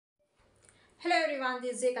Hello everyone,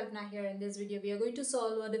 this is Chinnaiah Kalpana here. In this video, we are going to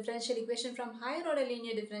solve a differential equation from higher order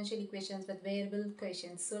linear differential equations with variable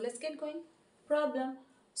coefficients. So let's get going. Problem.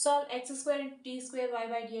 Solve x square into d square y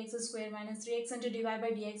by dx square minus 3x into dy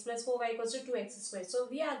by dx plus 4y equals to 2x square. So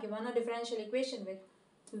we are given a differential equation with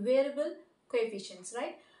variable coefficients,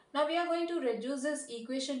 right? Now we are going to reduce this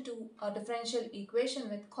equation to a differential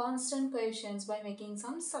equation with constant coefficients by making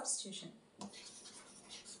some substitution.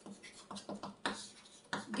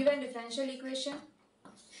 Given differential equation,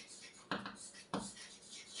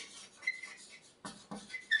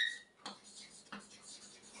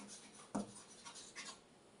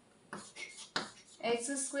 x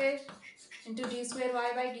square into d square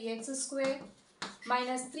y by dx square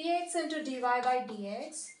minus 3x into dy by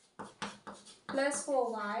dx plus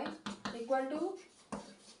 4y equal to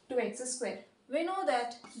 2x square. We know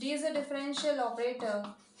that d is a differential operator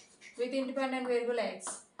with independent variable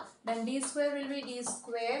x. Then d square will be d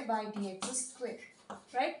square by dx square.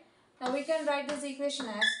 Right? Now we can write this equation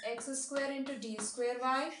as x square into d square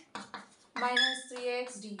y minus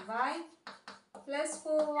 3x dy plus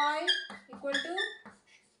 4y equal to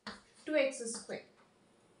 2x square.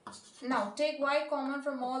 Now take y common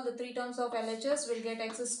from all the three terms of LHS. We'll get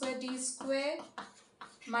x square d square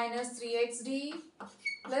minus 3xd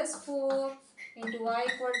plus 4 into y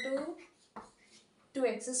equal to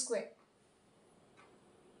 2x square.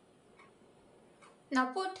 Now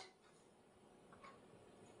put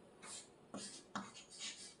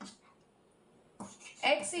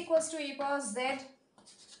x equals to e power z,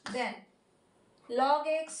 then log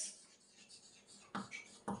x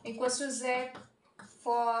equals to z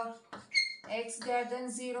for x greater than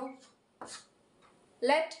 0.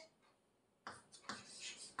 Let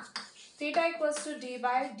theta equals to d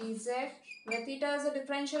by dz, where theta is a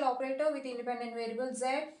differential operator with independent variable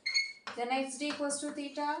z. Then xd equals to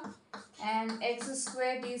theta and x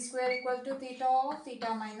square d square equal to theta of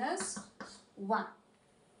theta minus 1.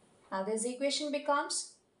 Now this equation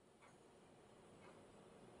becomes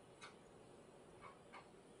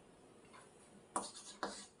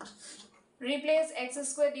replace x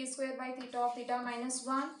square d square by theta of theta minus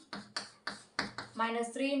 1 minus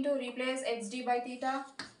 3 into replace xd by theta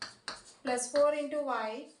plus 4 into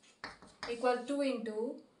y equal 2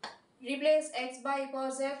 into replace x by e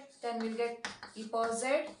power z, then we'll get e power z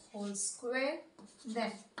whole square,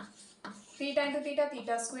 then theta into theta,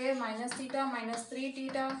 theta square minus 3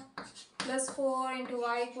 theta plus 4 into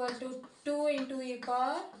y equal to 2 into e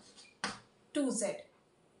power 2z.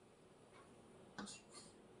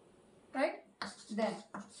 Right? Then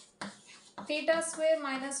theta square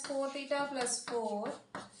minus 4 theta plus 4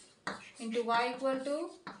 into y equal to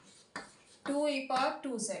 2 e power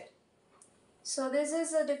 2z. So this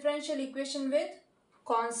is a differential equation with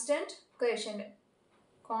constant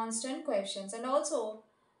coefficients, and also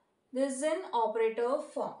this is an operator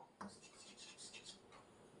form,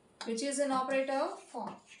 which is an operator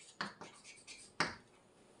form.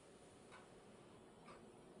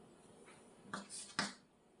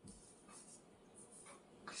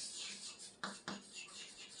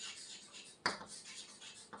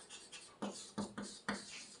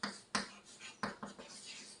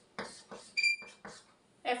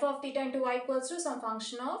 F of theta into y equals to some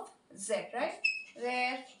function of z, right?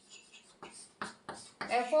 Where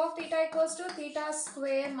f of theta equals to theta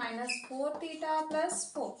square minus 4 theta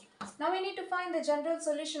plus 4. Now we need to find the general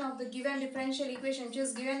solution of the given differential equation, which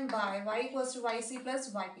is given by y equals to yc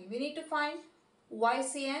plus yp. We need to find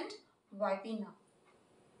yc and yp now.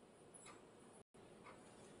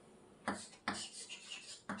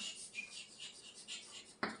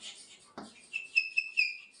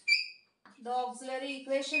 The auxiliary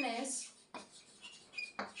equation is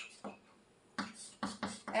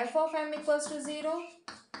f of m equals to 0,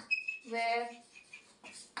 where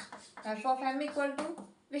f of m equal to,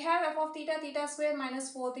 we have f of theta, theta square minus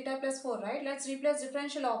 4 theta plus 4, right? Let's replace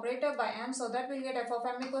differential operator by m, so that we'll get f of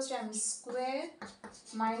m equals to m square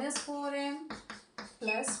minus 4m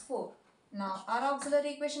plus 4. Now our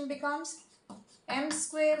auxiliary equation becomes m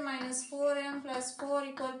square minus 4m plus 4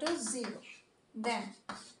 equal to 0. Then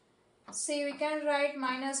see, we can write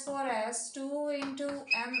minus 4 as 2 into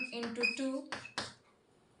m into 2.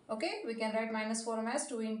 Okay, we can write minus 4m as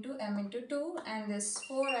 2 into m into 2, and this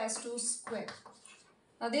 4 as 2 square.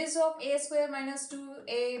 Now this of a square minus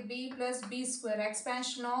 2ab plus b square,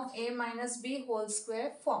 expansion of a minus b whole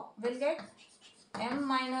square form. We'll get m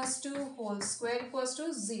minus 2 whole square equals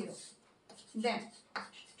to 0. Then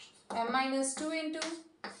m minus 2 into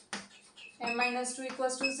m minus 2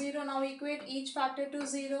 equals to 0. Now equate each factor to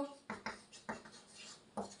 0.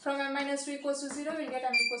 From m minus 2 equals to 0, we'll get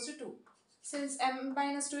m equals to 2. Since m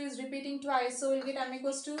minus 2 is repeating twice, so we'll get m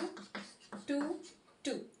equals to 2,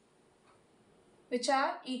 2, which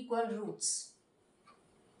are equal roots.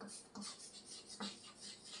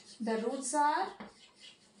 The roots are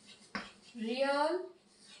real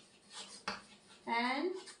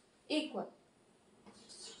and equal.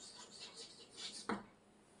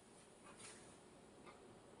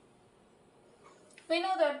 We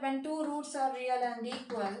know that when two roots are real and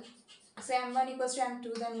equal, say m1 equals to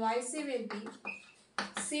m2, then yc will be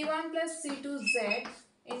c1 plus c2z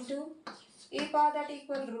into e power that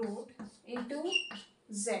equal root into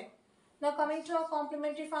z. Now coming to our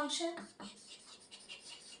complementary function,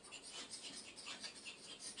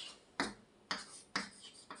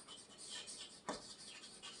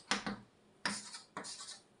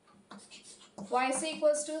 yc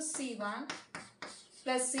equals to c1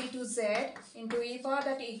 plus c2z into e power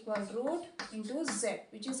that equal root into z,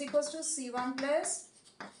 which is equals to c1 plus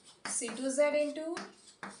c2z into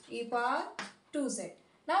e power 2z.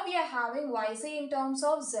 Now we are having yc in terms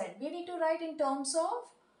of z. We need to write in terms of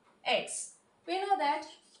x. We know that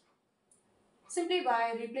simply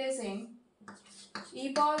by replacing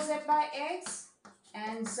e power z by x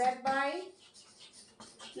and z by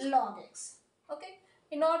log x. Okay.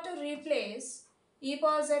 In order to replace e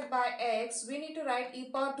power z by x, we need to write e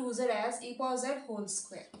power 2z as e power z whole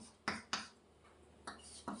square.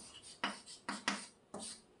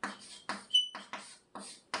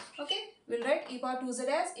 Okay, we'll write e power 2z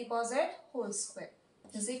as e power z whole square.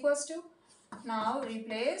 This is equals to, now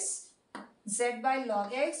replace z by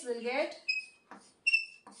log x, will get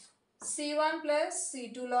c1 plus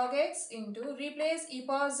c2 log x into, replace e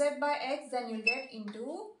power z by x, then you'll get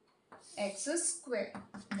into x square.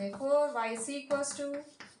 Therefore, yc equals to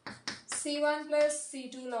c1 plus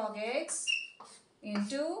c2 log x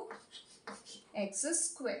into x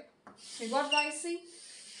square. We got yc.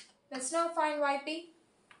 Let's now find yp.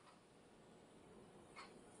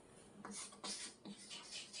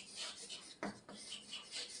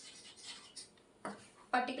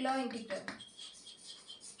 Particular integral.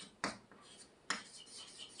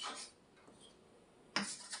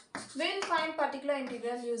 We'll find particular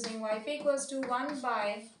integral using yp equals to 1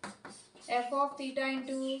 by f of theta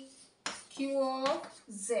into q of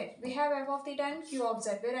z. We have f of theta and q of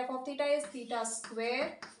z, where f of theta is theta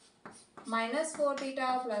square minus 4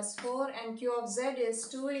 theta plus 4 and q of z is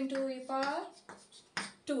 2 into e power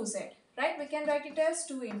 2z. Right? We can write it as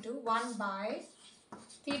 2 into 1 by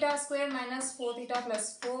theta square minus 4 theta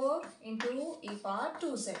plus 4 into e power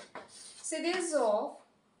 2z. See, this is of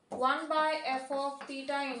 1 by f of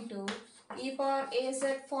theta into e power az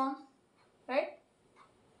form. Right?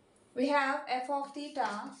 We have f of theta,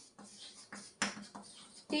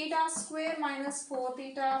 theta square minus 4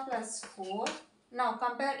 theta plus 4. Now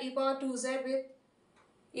compare e power 2z with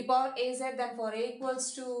e power az, then for a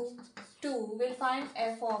equals to 2, we'll find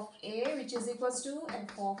f of a, which is equals to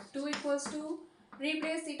f of 2 equals to,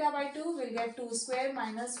 replace theta by 2, we'll get 2 square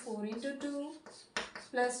minus 4 into 2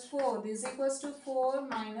 plus 4. This equals to 4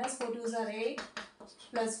 minus 4 2s are 8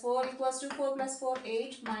 plus 4 equals to 4 plus 4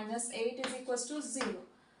 8 minus 8 is equals to 0.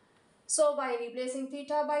 So by replacing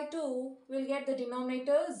theta by 2, we'll get the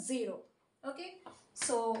denominator 0. Okay.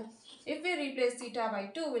 So if we replace theta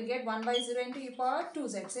by 2, we'll get 1 by 0 into e power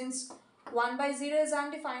 2z. Since 1 by 0 is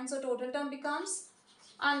undefined, so total term becomes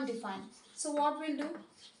undefined. So what we'll do?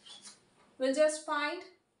 We'll just find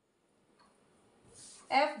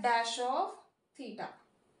f dash of theta.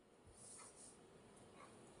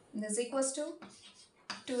 This equals to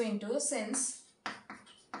 2 into, since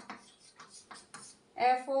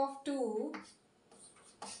f of 2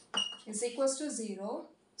 is equals to 0,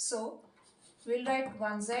 so we'll write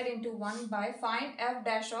 1z into 1 by, find f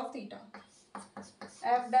dash of theta.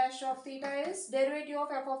 F dash of theta is, derivative of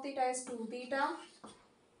f of theta is 2 theta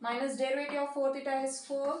minus derivative of 4 theta is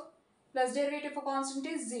 4 plus derivative of constant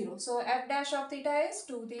is 0. So f dash of theta is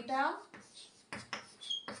 2 theta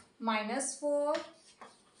minus 4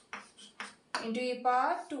 into e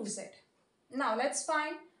power 2z. Now let's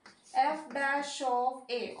find f dash of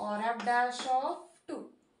a or f dash of 2.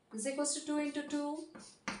 This is equals to 2 into 2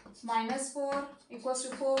 minus 4 equals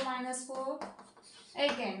to 4 minus 4.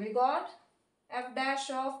 Again we got f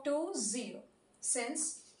dash of 2 0.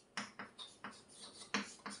 Since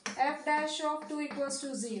f dash of 2 equals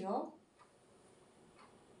to 0,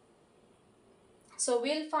 so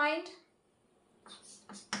we'll find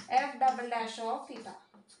f double dash of theta.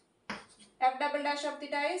 F double dash of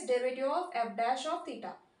theta is derivative of f dash of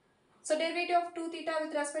theta. So derivative of 2 theta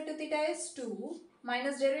with respect to theta is 2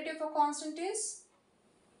 minus derivative of constant is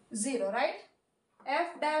 0, right?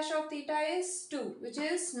 F dash of theta is 2, which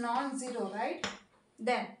is non-zero, right?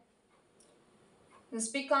 Then this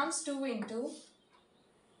becomes 2 into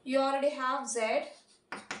You already have z.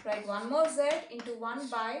 Write one more z into 1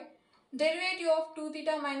 by derivative of 2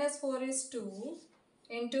 theta minus 4 is 2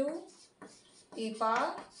 into e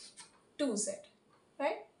power 2z.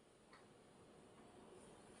 Right?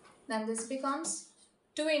 Then this becomes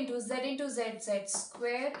 2 into z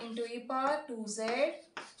square into e power 2z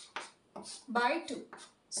by 2.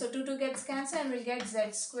 So 2 gets cancelled and we'll get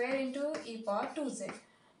z square into e power 2z.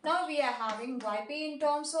 Now we are having yp in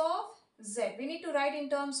terms of z. We need to write in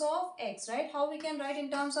terms of x, right? How we can write in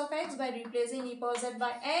terms of x? By replacing e power z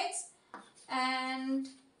by x and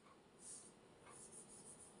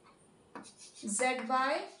z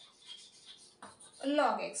by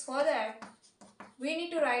log x. For that, we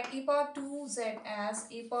need to write e power 2z as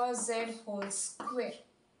e power z whole square.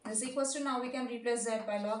 This equals to, now we can replace z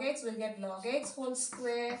by log x, we'll get log x whole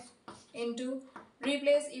square into,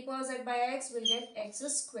 replace e power z by x, we'll get x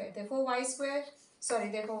square. Therefore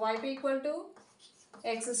yp equal to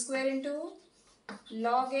x square into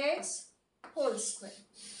log x whole square.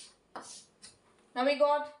 Now we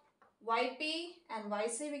got yp and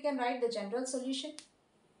yc, we can write the general solution.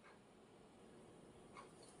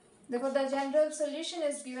 Therefore the general solution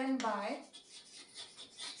is given by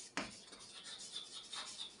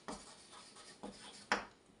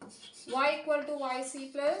y equal to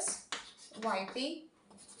yc plus yp.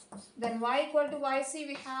 Then y equal to yc,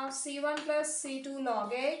 we have c1 plus c2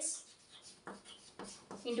 log x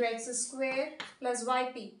into x square plus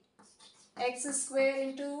yp. X square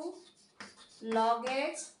into log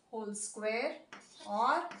x whole square,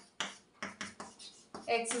 or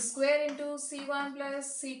x square into c1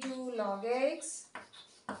 plus c2 log x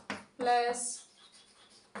plus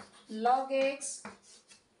log x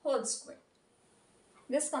whole square.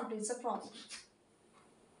 This completes the problem.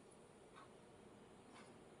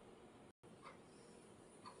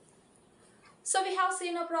 So we have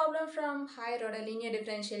seen a problem from higher order linear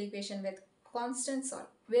differential equation with constant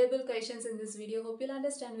variable coefficients in this video. Hope you'll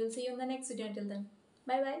understand. We'll see you in the next video. Until then,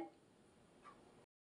 bye bye.